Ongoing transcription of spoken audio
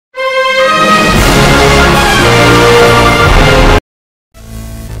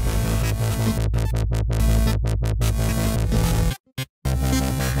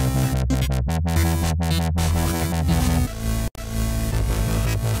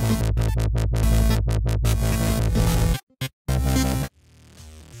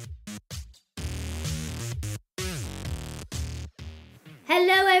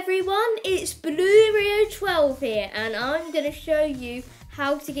it's BlueRio12 here, and I'm going to show you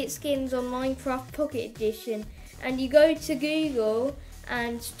how to get skins on Minecraft Pocket Edition. And you go to Google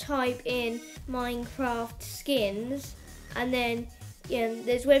and type in Minecraft skins, and then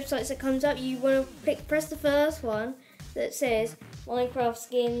there's websites that comes up. You want to press the first one that says Minecraft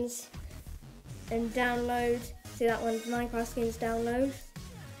skins and download. See that one, Minecraft skins download.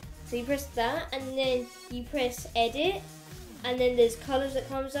 So you press that, and then you press edit, and then there's colours that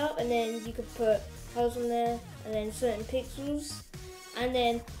comes up, and then you can put colours on there, and then certain pixels. And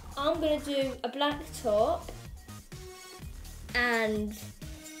then I'm gonna do a black top, and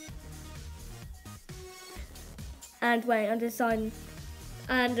wait, I'm deciding,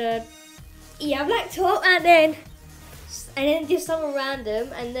 and yeah, black top, and then just some random,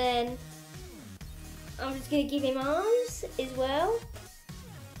 and then I'm just gonna give him arms as well,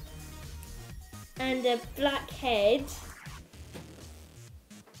 and a black head,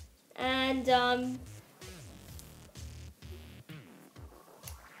 and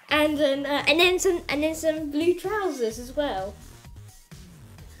then some blue trousers as well.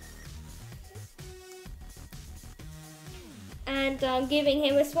 And I'm giving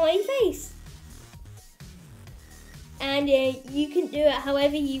him a smiley face. And you can do it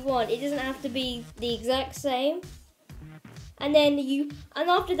however you want. It doesn't have to be the exact same. And then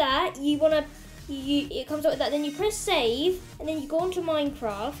after that, it comes up with that. Then you press save, and then you go onto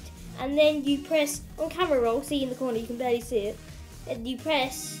Minecraft, and then you press on camera roll. See in the corner, you can barely see it. And you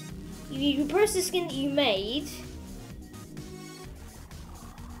press the skin that you made,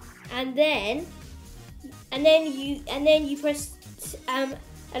 and then you press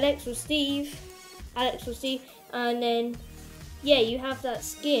Alex or Steve, and then you have that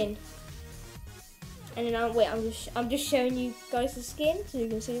skin. And then I'm just showing you guys the skin so you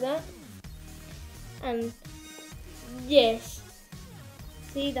can see that. And yes,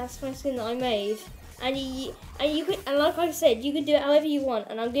 see, that's my skin that I made. And like I said, you can do it however you want.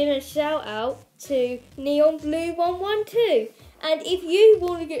 And I'm giving a shout out to Neon Blue 112. And if you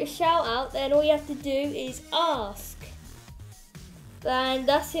want to get a shout out, then all you have to do is ask. And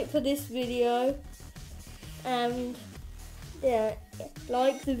that's it for this video. And yeah,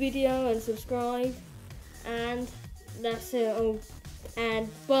 like the video and subscribe. And that's it all. And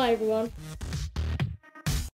bye everyone.